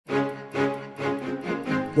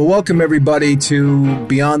Well, welcome everybody to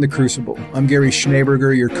Beyond the Crucible. I'm Gary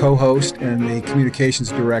Schneeberger, your co-host and the communications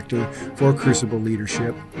director for Crucible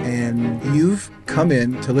Leadership. And you've come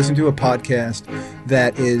in to listen to a podcast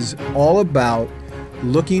that is all about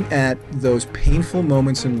looking at those painful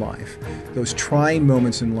moments in life, those trying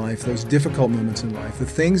moments in life, those difficult moments in life, the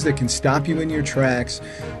things that can stop you in your tracks,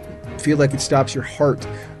 feel like it stops your heart.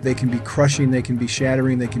 They can be crushing, they can be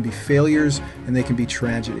shattering, they can be failures, and they can be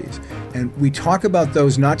tragedies. And we talk about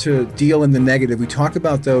those not to deal in the negative. We talk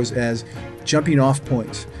about those as jumping off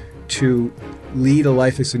points to lead a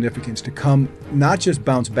life of significance, to come not just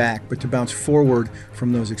bounce back, but to bounce forward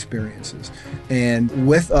from those experiences. And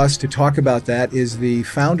with us to talk about that is the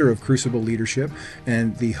founder of Crucible Leadership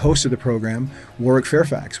and the host of the program, Warwick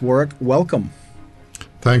Fairfax. Warwick, welcome.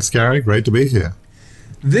 Thanks, Gary. Great to be here.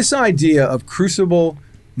 This idea of crucible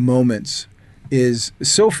moments is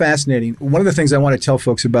so fascinating. One of the things I want to tell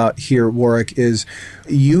folks about here, Warwick, is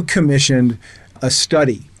you commissioned a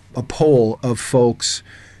study, a poll of folks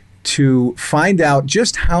to find out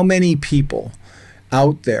just how many people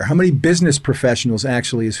out there, how many business professionals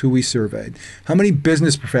actually is who we surveyed, how many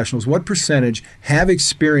business professionals, what percentage have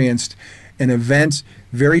experienced an event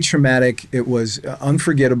very traumatic, it was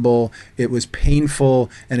unforgettable, it was painful,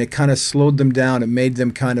 and it kind of slowed them down. It made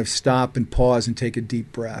them kind of stop and pause and take a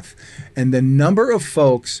deep breath. And the number of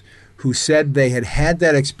folks who said they had had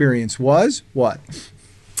that experience was what?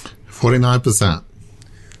 49%.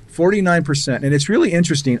 49%. And it's really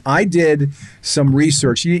interesting. I did some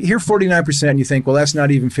research. You hear 49% and you think, well, that's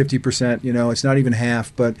not even 50%, it's not even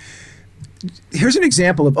half. But here's an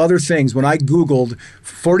example of other things. When I Googled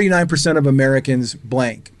 49% of Americans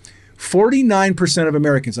blank, 49% of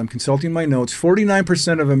Americans, I'm consulting my notes,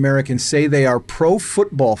 49% of Americans say they are pro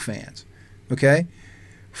football fans, okay?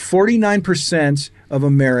 49% of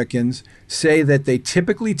Americans say that they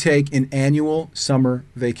typically take an annual summer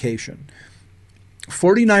vacation.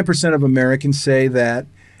 49% of Americans say that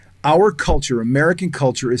our culture, American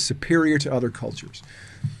culture, is superior to other cultures.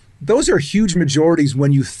 Those are huge majorities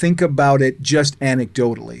when you think about it just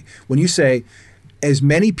anecdotally. When you say, as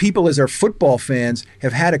many people as our football fans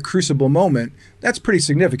have had a crucible moment, that's pretty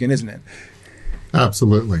significant, isn't it?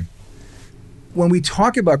 Absolutely. When we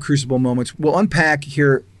talk about crucible moments, we'll unpack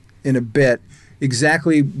here in a bit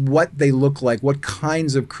exactly what they look like, what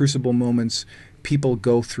kinds of crucible moments people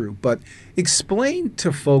go through. But explain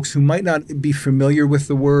to folks who might not be familiar with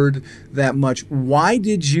the word that much, why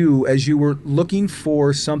did you, as you were looking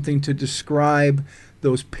for something to describe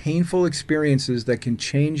those painful experiences that can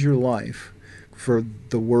change your life for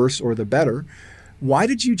the worse or the better, why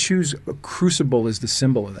did you choose a crucible as the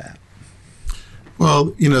symbol of that? Well,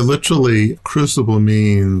 literally, crucible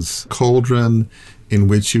means cauldron in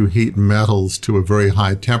which you heat metals to a very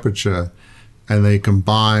high temperature and they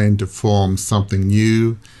combine to form something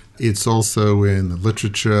new. It's also in the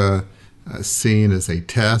literature seen as a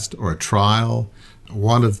test or a trial.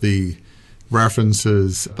 One of the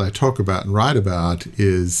references that I talk about and write about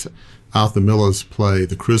is Arthur Miller's play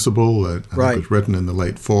The Crucible that I think was written in the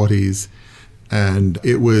late 40s. And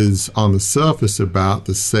it was on the surface about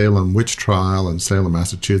the Salem witch trial in Salem,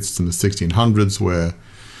 Massachusetts in the 1600s, where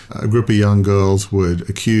a group of young girls would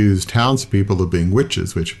accuse townspeople of being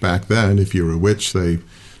witches, which back then, if you were a witch, they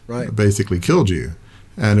basically killed you.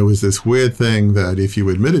 And it was this weird thing that if you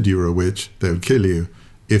admitted you were a witch, they would kill you.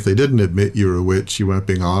 If they didn't admit you were a witch, you weren't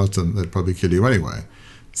being honest, and they'd probably kill you anyway.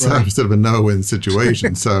 So it was sort of a no-win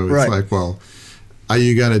situation. So it's like, well, are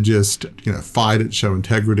you going to just fight it, show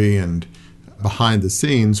integrity? And behind the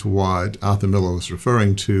scenes, what Arthur Miller was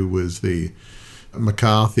referring to was the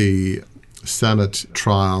McCarthy Senate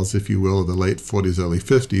trials, if you will, of the late 40s, early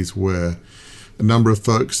 50s, where a number of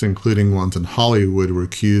folks, including ones in Hollywood, were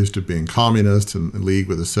accused of being communists and in league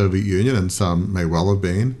with the Soviet Union, and some may well have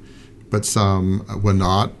been, but some were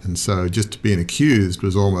not. And so just being accused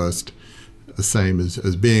was almost the same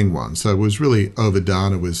as being one. So it was really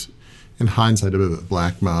overdone. It was, in hindsight, a bit of a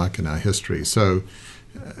black mark in our history. So,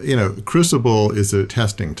 Crucible is a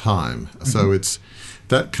testing time. Mm-hmm. So it's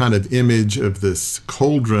that kind of image of this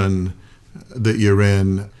cauldron that you're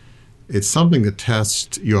in. It's something that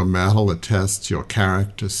tests your mettle, it tests your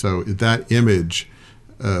character. So that image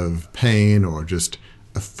of pain or just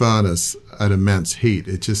a furnace at immense heat,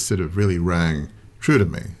 it just sort of really rang true to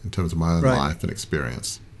me in terms of my own life and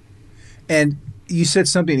experience. And you said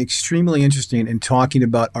something extremely interesting in talking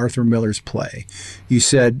about Arthur Miller's play. You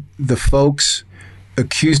said the folks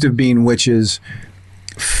accused of being witches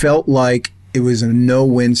felt like it was a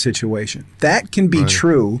no-win situation. That can be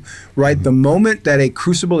true, right? Mm-hmm. The moment that a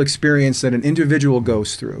crucible experience that an individual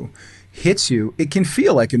goes through hits you, it can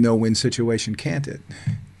feel like a no-win situation, can't it?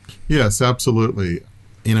 Yes, absolutely.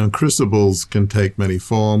 Crucibles can take many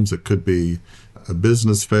forms. It could be a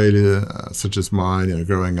business failure, such as mine,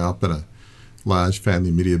 growing up in a large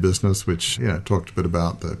family media business, which, talked a bit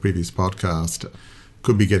about the previous podcast.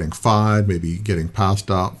 Could be getting fired, maybe getting passed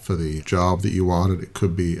up for the job that you wanted. It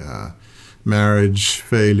could be a marriage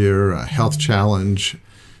failure, a health challenge,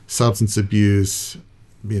 substance abuse,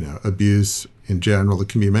 abuse in general. It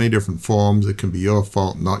can be many different forms. It can be your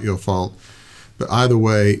fault, not your fault. But either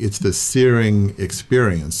way, it's this searing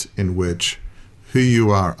experience in which who you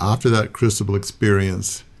are after that crucible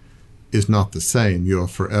experience is not the same. You're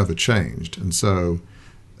forever changed. And so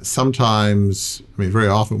sometimes, very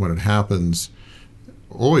often when it happens,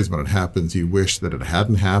 always when it happens, you wish that it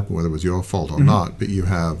hadn't happened, whether it was your fault or not, but you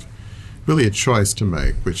have really a choice to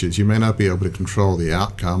make, which is you may not be able to control the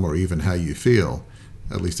outcome or even how you feel,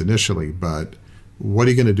 at least initially, but what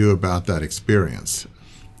are you going to do about that experience?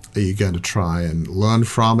 Are you going to try and learn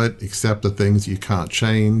from it, accept the things you can't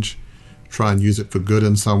change, try and use it for good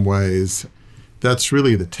in some ways? That's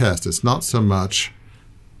really the test. It's not so much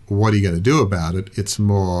what are you going to do about it, it's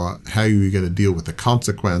more how are you going to deal with the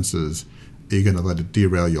consequences. Are you going to let it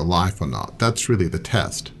derail your life or not? That's really the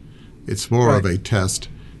test. It's more of a test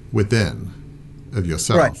within of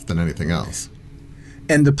yourself than anything else.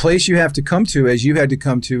 And the place you have to come to, as you had to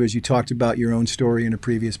come to, as you talked about your own story in a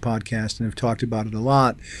previous podcast and have talked about it a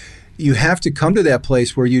lot, you have to come to that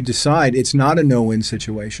place where you decide it's not a no-win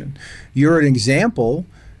situation. You're an example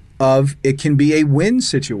of it can be a win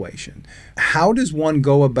situation. How does one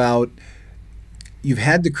go about, you've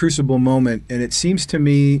had the crucible moment, and it seems to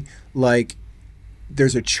me like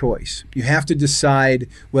there's a choice. You have to decide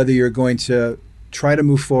whether you're going to try to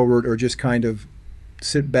move forward or just kind of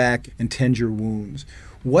sit back and tend your wounds.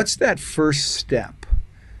 What's that first step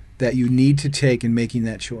that you need to take in making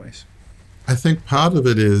that choice? I think part of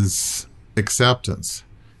it is acceptance.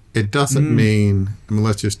 It doesn't mean,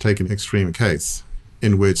 let's just take an extreme case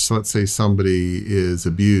in which, let's say somebody is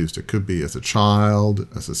abused. It could be as a child,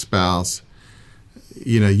 as a spouse.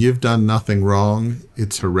 You've done nothing wrong.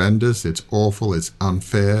 It's horrendous. It's awful. It's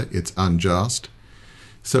unfair. It's unjust.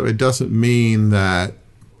 So it doesn't mean that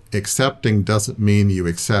accepting doesn't mean you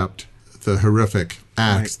accept the horrific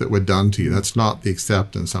acts that were done to you. That's not the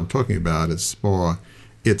acceptance I'm talking about. It's more,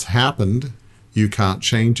 it's happened. You can't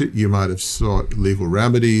change it. You might have sought legal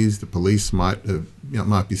remedies. The police might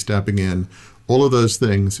be stepping in. All of those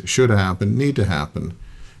things should happen, need to happen.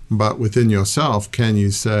 But within yourself, can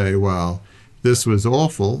you say, well, this was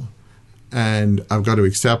awful, and I've got to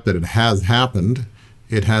accept that it has happened.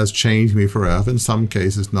 It has changed me forever, in some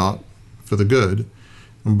cases not for the good.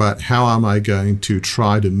 But how am I going to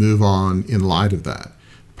try to move on in light of that?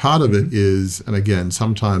 Part of it is, and again,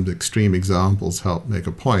 sometimes extreme examples help make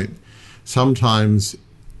a point. Sometimes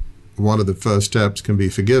one of the first steps can be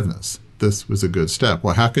forgiveness. This was a good step.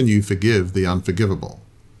 Well, how can you forgive the unforgivable?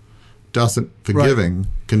 Doesn't forgiving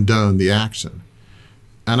condone the action?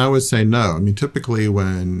 And I would say no. Typically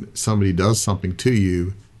when somebody does something to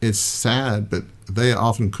you, it's sad, but they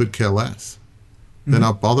often could care less. They're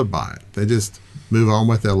not bothered by it. They just move on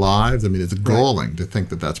with their lives. It's galling to think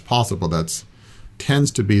that that's possible. That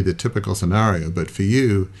tends to be the typical scenario. But for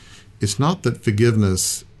you, it's not that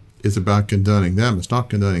forgiveness is about condoning them. It's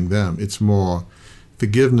not condoning them. It's more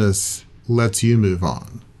forgiveness lets you move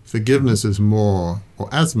on. Forgiveness is more or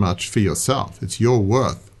as much for yourself. It's your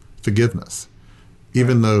worth, forgiveness.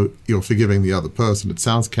 Even though you're forgiving the other person, it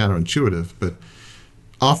sounds counterintuitive, but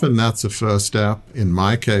often that's the first step. In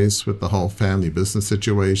my case, with the whole family business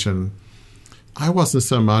situation, I wasn't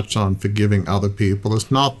so much on forgiving other people. It's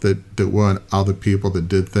not that there weren't other people that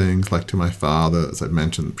did things, like to my father, as I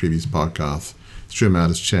mentioned in the previous podcast, threw him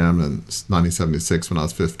out as chairman in 1976 when I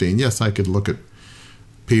was 15. Yes, I could look at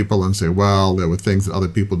people and say, well, there were things that other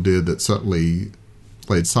people did that certainly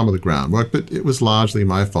laid some of the groundwork, but it was largely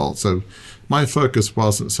my fault. So my focus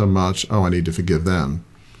wasn't so much, I need to forgive them.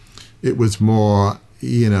 It was more,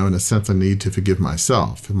 in a sense, I need to forgive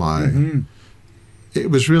myself. It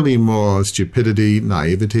was really more stupidity,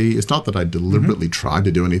 naivety. It's not that I deliberately tried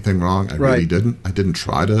to do anything wrong. I really didn't. I didn't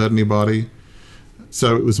try to hurt anybody.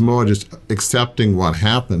 So it was more just accepting what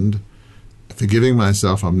happened, forgiving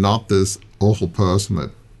myself. I'm not this awful person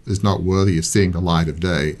that is not worthy of seeing the light of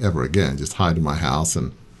day ever again. Just hide in my house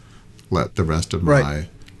and let the rest of my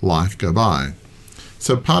life go by.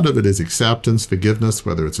 So part of it is acceptance, forgiveness,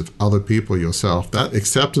 whether it's of other people or yourself. That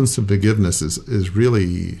acceptance and forgiveness is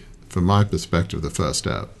really, from my perspective, the first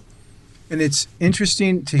step. And it's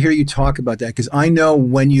interesting to hear you talk about that, because I know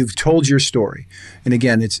when you've told your story, and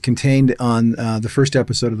again, it's contained on the first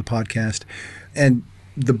episode of the podcast, and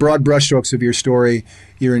the broad brushstrokes of your story,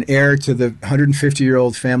 you're an heir to the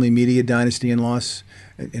 150-year-old family media dynasty in Los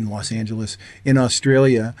Angeles, in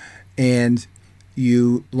Australia, and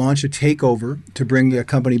you launch a takeover to bring the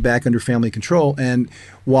company back under family control. And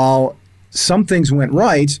while some things went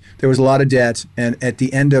right, there was a lot of debt. And at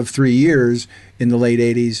the end of 3 years in the late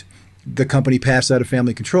 80s, the company passed out of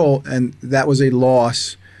family control. And that was a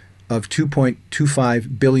loss of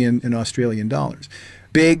 2.25 billion in Australian dollars.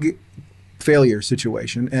 Big failure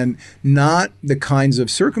situation, and not the kinds of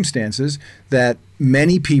circumstances that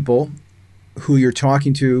many people who you're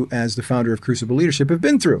talking to as the founder of Crucible Leadership have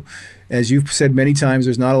been through. As you've said many times,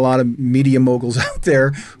 there's not a lot of media moguls out there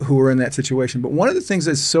who are in that situation. But one of the things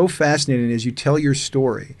that's so fascinating is you tell your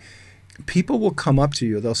story. People will come up to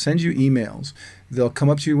you, they'll send you emails, they'll come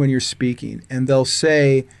up to you when you're speaking, and they'll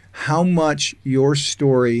say how much your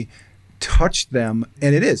story touched them.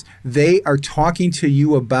 And it is. They are talking to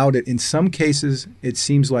you about it. In some cases, it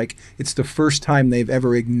seems like it's the first time they've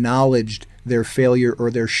ever acknowledged their failure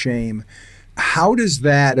or their shame. How does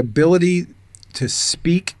that ability to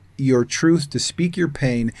speak your truth, to speak your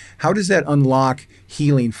pain, how does that unlock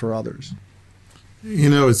healing for others?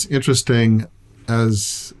 It's interesting,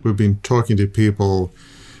 as we've been talking to people,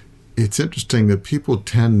 it's interesting that people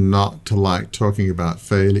tend not to like talking about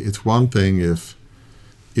failure. It's one thing if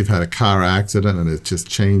you've had a car accident and it's just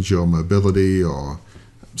changed your mobility, or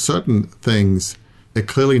certain things are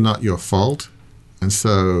clearly not your fault. And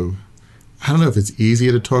so I don't know if it's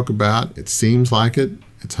easier to talk about. It seems like it.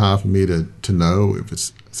 It's hard for me to know if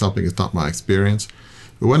it's something that's not my experience.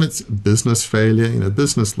 But when it's business failure,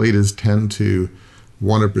 business leaders tend to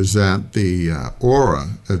want to present the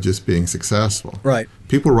aura of just being successful. Right.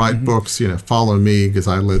 People write books, follow me because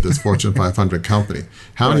I led this Fortune 500 company.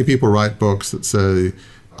 How many people write books that say,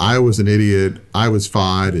 I was an idiot, I was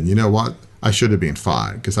fired, and you know what? I should have been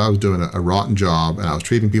fired because I was doing a rotten job and I was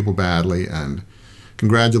treating people badly, and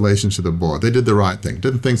congratulations to the board. They did the right thing.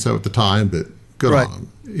 Didn't think so at the time, but good on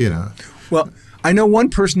them, Well, I know one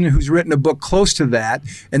person who's written a book close to that,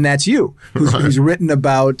 and that's you, who's written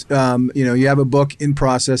about, you have a book in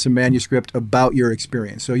process, a manuscript about your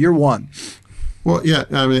experience. So you're one. Well, yeah,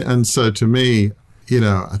 and so to me,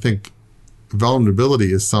 I think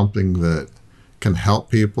vulnerability is something that can help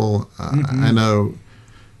people. I know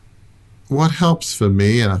what helps for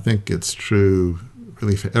me, and I think it's true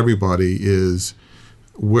really for everybody, is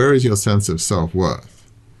where is your sense of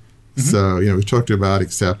self-worth? So, we've talked about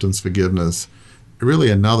acceptance, forgiveness. Really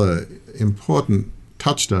another important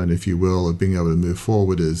touchstone, if you will, of being able to move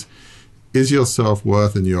forward is your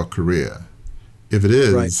self-worth in your career? If it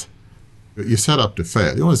is, you're set up to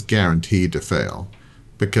fail. You're almost guaranteed to fail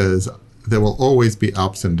because there will always be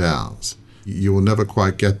ups and downs. You will never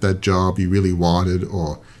quite get that job you really wanted,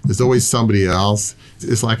 or there's always somebody else.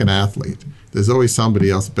 It's like an athlete. There's always somebody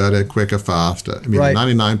else better, quicker, faster. In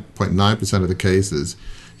 99.9% of the cases,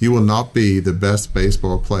 you will not be the best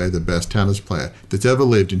baseball player, the best tennis player that's ever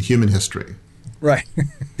lived in human history. Right.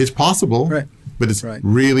 It's possible, but it's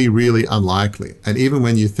really, really unlikely. And even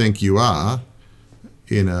when you think you are,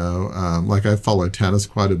 like I follow tennis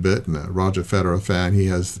quite a bit, and a Roger Federer fan,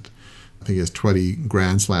 I think he has 20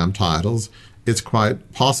 Grand Slam titles. It's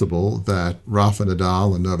quite possible that Rafa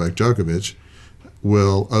Nadal and Novak Djokovic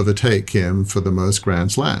will overtake him for the most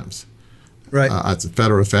Grand Slams. Right. As a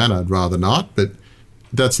Federer fan, I'd rather not, but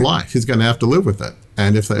that's life. He's going to have to live with it.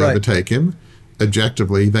 And if they overtake him,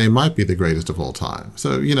 objectively, they might be the greatest of all time.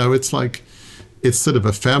 So, it's sort of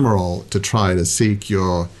ephemeral to try to seek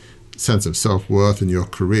your sense of self-worth in your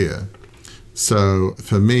career. So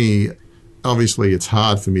for me, obviously, it's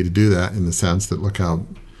hard for me to do that in the sense that look how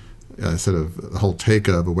sort of the whole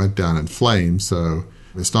takeover went down in flames. So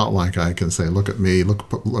it's not like I can say, look at me,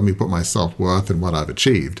 let me put my self-worth in what I've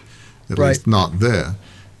achieved. At least not there.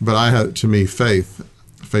 But I had, to me, faith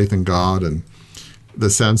in God and the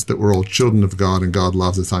sense that we're all children of God and God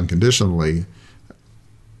loves us unconditionally.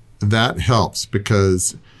 That helps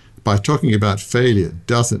because by talking about failure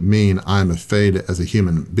doesn't mean I'm a failure as a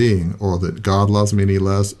human being, or that God loves me any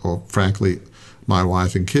less, or frankly, my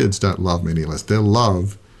wife and kids don't love me any less. Their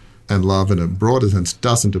love, and love in a broader sense,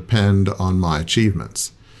 doesn't depend on my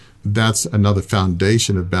achievements. That's another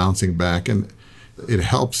foundation of bouncing back, and it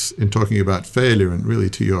helps in talking about failure. And really,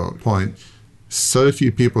 to your point, so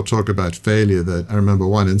few people talk about failure that I remember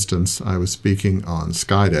one instance, I was speaking on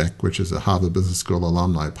Skydeck, which is a Harvard Business School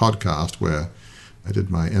alumni podcast where I did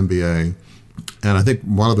my MBA. And I think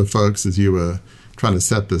one of the folks, as you were trying to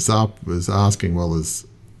set this up, was asking, well, is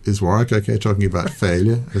Warwick okay talking about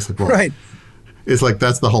failure? I said, well, it's like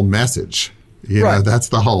that's the whole message. That's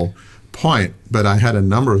the whole point. But I had a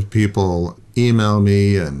number of people email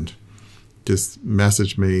me and just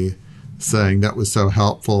messaged me saying that was so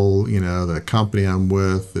helpful. The company I'm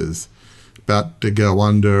with is about to go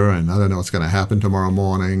under, and I don't know what's going to happen tomorrow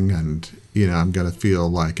morning, and I'm going to feel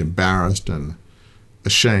like embarrassed and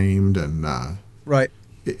ashamed, and right.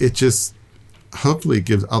 It just hopefully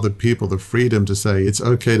gives other people the freedom to say it's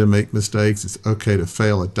okay to make mistakes, it's okay to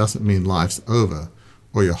fail. It doesn't mean life's over,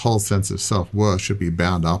 or your whole sense of self-worth should be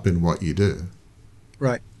bound up in what you do.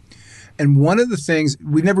 Right. And one of the things,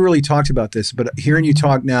 we never really talked about this, but hearing you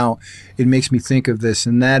talk now, it makes me think of this,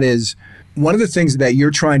 and that is one of the things that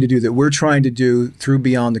you're trying to do, that we're trying to do through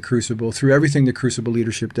Beyond the Crucible, through everything the Crucible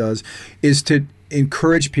leadership does, is to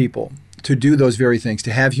encourage people to do those very things,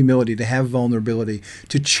 to have humility, to have vulnerability,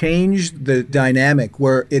 to change the dynamic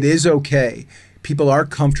where it is okay. People are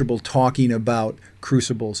comfortable talking about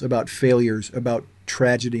crucibles, about failures, about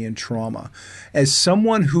tragedy and trauma. As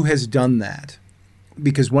someone who has done that,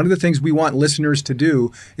 because one of the things we want listeners to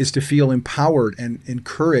do is to feel empowered and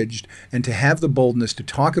encouraged and to have the boldness to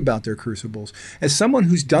talk about their crucibles. As someone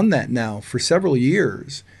who's done that now for several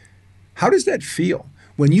years, how does that feel?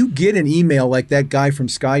 When you get an email like that guy from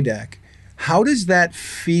Skydeck, how does that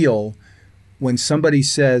feel when somebody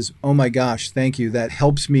says, oh my gosh, thank you, that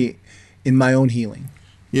helps me in my own healing?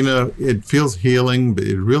 It feels healing, but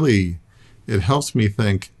it helps me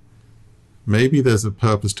think maybe there's a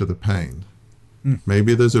purpose to the pain.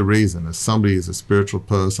 Maybe there's a reason. As somebody is a spiritual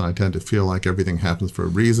person, I tend to feel like everything happens for a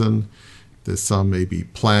reason. There's some maybe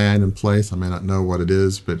plan in place. I may not know what it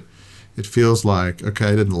is, but it feels like, okay,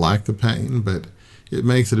 I didn't like the pain, but it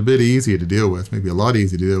makes it a bit easier to deal with, maybe a lot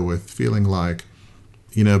easier to deal with, feeling like,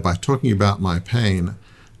 by talking about my pain,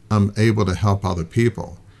 I'm able to help other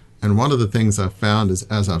people. And one of the things I've found is,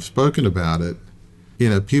 as I've spoken about it,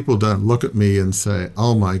 people don't look at me and say,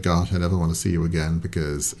 oh my gosh, I never want to see you again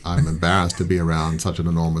because I'm embarrassed to be around such an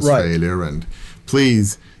enormous failure. And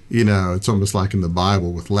please, it's almost like in the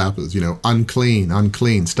Bible with lepers, unclean,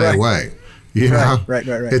 unclean, stay away. Right.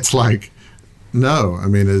 It's like, no, I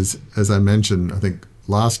mean, as I mentioned, I think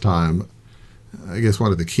last time, I guess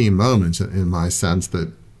one of the key moments in my sense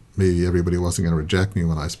that maybe everybody wasn't going to reject me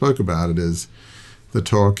when I spoke about it is the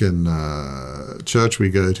talk in church we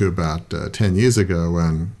go to about 10 years ago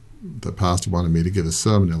when the pastor wanted me to give a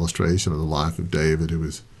sermon illustration of the life of David, who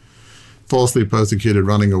was falsely persecuted,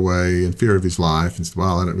 running away in fear of his life, and said,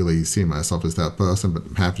 well, I don't really see myself as that person, but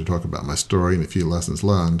I'm happy to talk about my story and a few lessons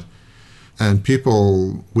learned. And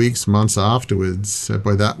people, weeks, months afterwards, said,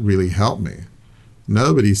 boy, that really helped me.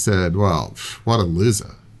 Nobody said, well, what a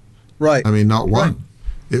loser. Right. I mean, not one. Right.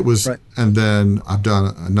 It was, and then I've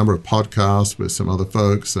done a number of podcasts with some other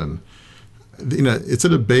folks, and it's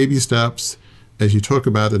sort of baby steps as you talk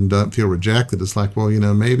about it and don't feel rejected. It's like, well,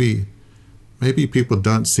 maybe people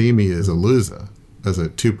don't see me as a loser, as a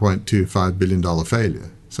 $2.25 billion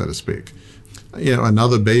failure, so to speak.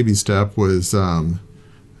 Another baby step was,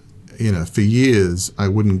 for years I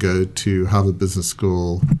wouldn't go to Harvard Business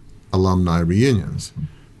School alumni reunions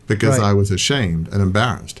because I was ashamed and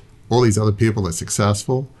embarrassed. All these other people are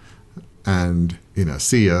successful and,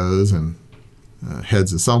 CEOs and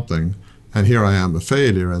heads of something, and here I am a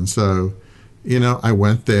failure. And so, I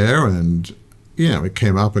went there and, it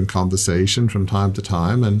came up in conversation from time to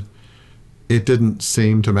time, and it didn't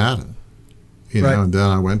seem to matter, and then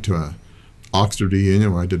I went to a Oxford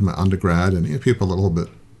reunion where I did my undergrad, and people a little bit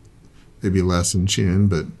maybe less in tune,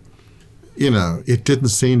 but, it didn't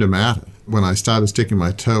seem to matter when I started sticking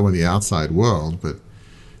my toe in the outside world. But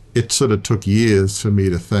it sort of took years for me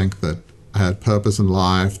to think that I had purpose in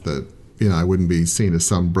life, that, I wouldn't be seen as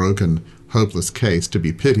some broken, hopeless case to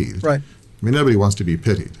be pitied. Right. I mean, nobody wants to be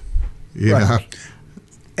pitied, you know?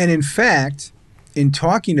 And in fact, in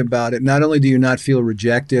talking about it, not only do you not feel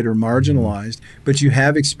rejected or marginalized, but you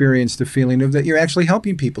have experienced the feeling of that you're actually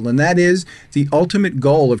helping people. And that is the ultimate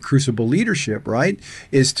goal of Crucible leadership, right?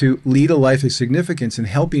 Is to lead a life of significance, and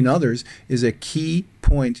helping others is a key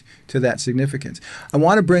point to that significance. I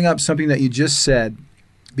want to bring up something that you just said,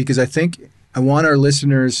 because I think I want our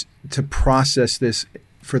listeners to process this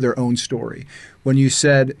for their own story. When you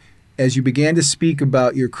said, as you began to speak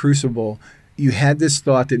about your crucible, you had this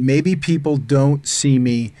thought that maybe people don't see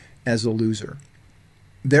me as a loser.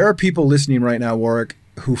 There are people listening right now, Warwick,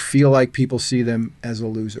 who feel like people see them as a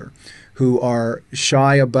loser, who are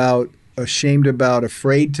shy about, ashamed about,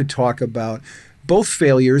 afraid to talk about both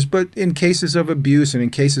failures, but in cases of abuse and in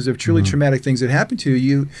cases of truly traumatic things that happen to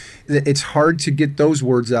you, it's hard to get those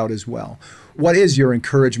words out as well. What is your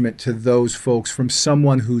encouragement to those folks from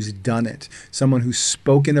someone who's done it, someone who's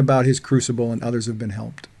spoken about his crucible and others have been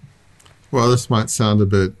helped? Well, this might sound a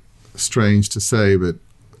bit strange to say, but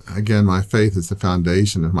again, my faith is the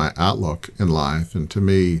foundation of my outlook in life. And to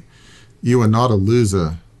me, You are not a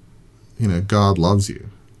loser. God loves you.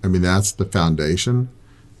 I mean, that's the foundation.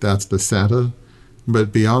 That's the center.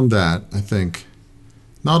 But beyond that, I think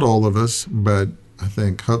not all of us, but I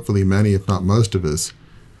think hopefully many, if not most of us,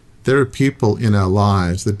 there are people in our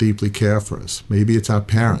lives that deeply care for us. Maybe it's our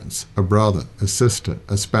parents, a brother, a sister,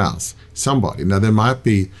 a spouse, somebody. Now, there might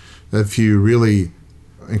be a few really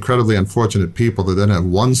incredibly unfortunate people that don't have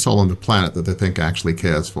one soul on the planet that they think actually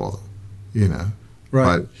cares for them,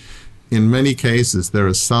 Right. But in many cases, there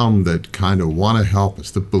are some that kind of want to help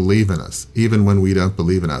us, that believe in us, even when we don't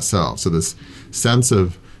believe in ourselves. So this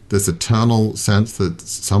eternal sense that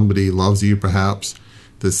somebody loves you, perhaps,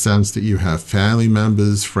 the sense that you have family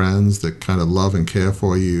members, friends that kind of love and care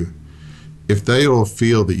for you. If they all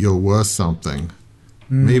feel that you're worth something,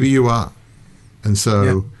 maybe you are. And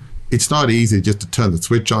so it's not easy just to turn the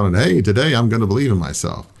switch on and, hey, today I'm going to believe in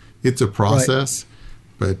myself. It's a process,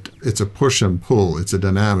 but it's a push and pull. It's a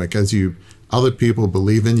dynamic. As other people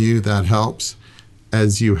believe in you, that helps.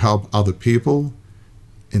 As you help other people,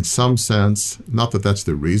 in some sense, not that that's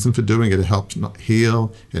the reason for doing it, it helps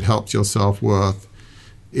heal, it helps your self-worth.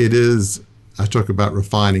 It is, I talk about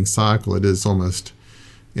refining cycle, it is almost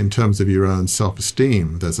in terms of your own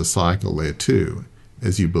self-esteem, there's a cycle there too.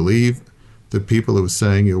 As you believe the people who are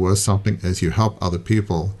saying you're worth something, as you help other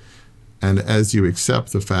people, and as you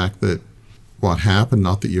accept the fact that what happened,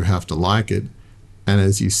 not that you have to like it, and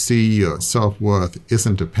as you see your self-worth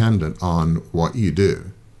isn't dependent on what you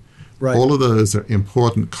do. Right. All of those are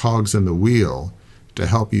important cogs in the wheel to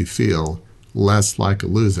help you feel less like a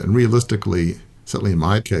loser. And realistically, certainly in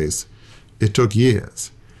my case, it took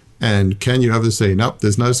years. And can you ever say, nope,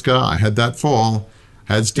 there's no scar. I had that fall,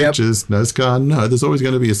 had stitches, no scar. No, there's always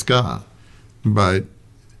going to be a scar. But,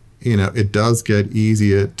 it does get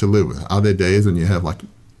easier to live with. Are there days when you have like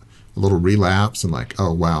a little relapse and like,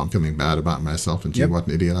 oh, wow, I'm feeling bad about myself and gee, what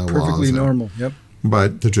an idiot I was. Perfectly normal,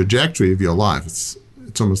 But the trajectory of your life, it's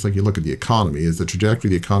almost like you look at the economy. Is the trajectory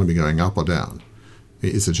of the economy going up or down?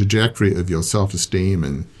 Is the trajectory of your self-esteem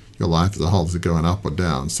and your life as a whole, is it going up or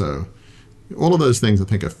down? So all of those things, I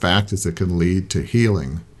think, are factors that can lead to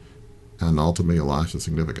healing and ultimately a life of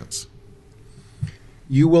significance.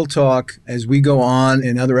 You will talk as we go on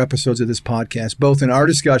in other episodes of this podcast, both in our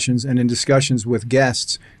discussions and in discussions with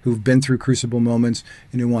guests who've been through Crucible moments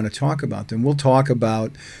and who want to talk about them. We'll talk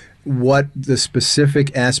about what the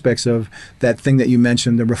specific aspects of that thing that you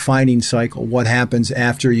mentioned, the refining cycle, what happens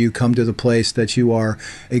after you come to the place that you are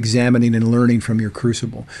examining and learning from your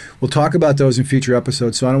crucible. We'll talk about those in future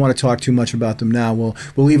episodes, so I don't want to talk too much about them now. We'll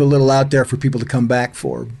leave a little out there for people to come back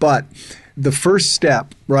for. But the first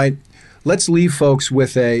step, right? Let's leave folks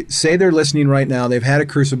with say they're listening right now, they've had a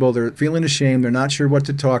crucible, they're feeling ashamed, they're not sure what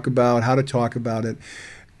to talk about, how to talk about it.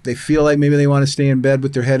 They feel like maybe they want to stay in bed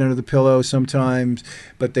with their head under the pillow sometimes,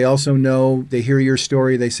 but they also know, they hear your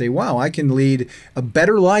story, they say, wow, I can lead a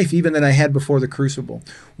better life even than I had before the crucible.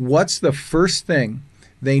 What's the first thing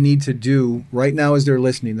they need to do right now as they're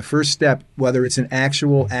listening? The first step, whether it's an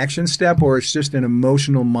actual action step or it's just an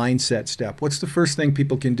emotional mindset step. What's the first thing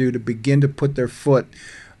people can do to begin to put their foot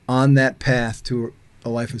on that path to a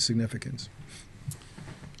life of significance?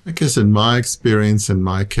 I guess in my experience, in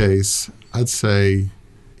my case, I'd say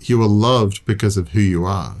you are loved because of who you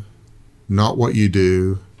are, not what you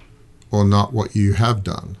do or not what you have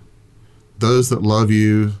done. Those that love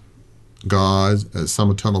you, God, as some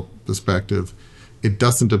eternal perspective, it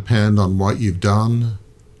doesn't depend on what you've done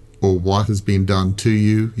or what has been done to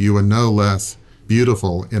you. You are no less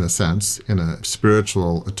beautiful in a sense, in a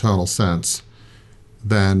spiritual, eternal sense,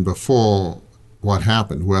 than before what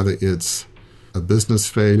happened, whether it's a business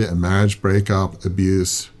failure, a marriage breakup,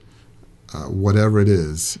 abuse, whatever it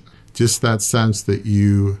is. Just that sense that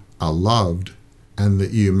you are loved and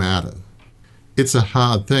that you matter. It's a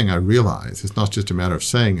hard thing, I realize. It's not just a matter of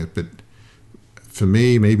saying it, but for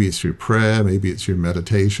me, maybe it's through prayer, maybe it's through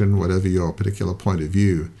meditation, whatever your particular point of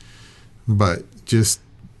view. But just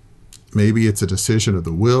maybe it's a decision of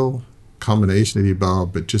the will, combination of the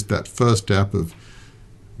above, but just that first step of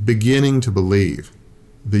beginning to believe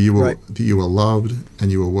that you are loved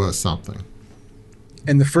and you are worth something.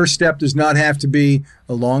 And the first step does not have to be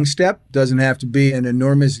a long step, doesn't have to be an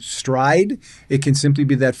enormous stride. It can simply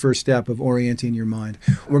be that first step of orienting your mind.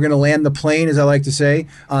 We're going to land the plane, as I like to say,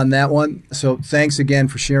 on that one. So thanks again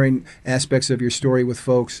for sharing aspects of your story with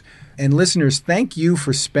folks. And listeners, thank you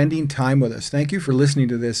for spending time with us. Thank you for listening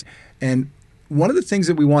to this. And one of the things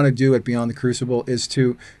that we want to do at Beyond the Crucible is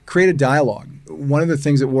to create a dialogue. One of the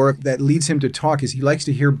things at work that leads him to talk is he likes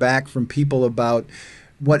to hear back from people about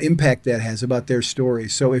what impact that has, about their story.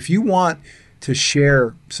 So if you want to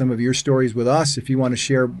share some of your stories with us, if you want to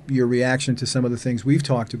share your reaction to some of the things we've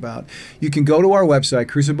talked about, you can go to our website,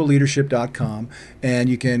 crucibleleadership.com, and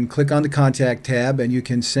you can click on the contact tab and you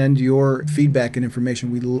can send your feedback and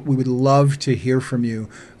information. We would love to hear from you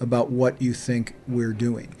about what you think we're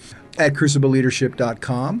doing. At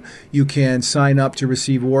crucibleleadership.com, you can sign up to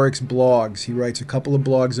receive Warwick's blogs. He writes a couple of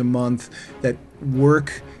blogs a month that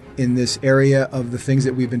work in this area of the things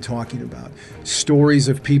that we've been talking about. Stories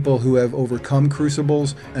of people who have overcome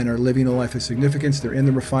crucibles and are living a life of significance. They're in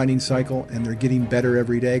the refining cycle and they're getting better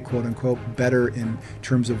every day, quote unquote, better in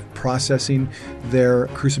terms of processing their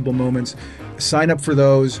crucible moments. Sign up for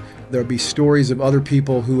those. There'll be stories of other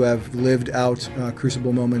people who have lived out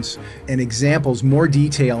crucible moments and examples, more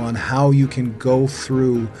detail on how you can go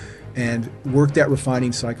through and work that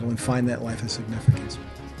refining cycle and find that life of significance.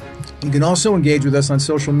 You can also engage with us on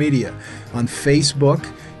social media. On Facebook,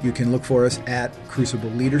 you can look for us at Crucible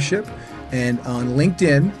Leadership. And on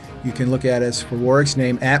LinkedIn, you can look at us for Warwick's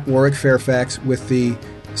name, at Warwick Fairfax, with the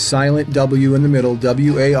silent W in the middle,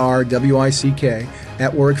 WARWICK,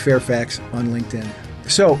 at Warwick Fairfax on LinkedIn.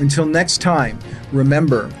 So until next time,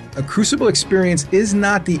 remember, a crucible experience is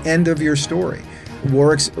not the end of your story.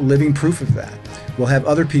 Warwick's living proof of that. We'll have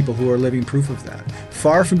other people who are living proof of that.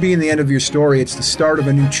 Far from being the end of your story, it's the start of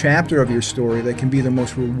a new chapter of your story that can be the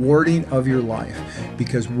most rewarding of your life,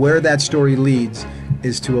 because where that story leads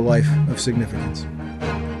is to a life of significance.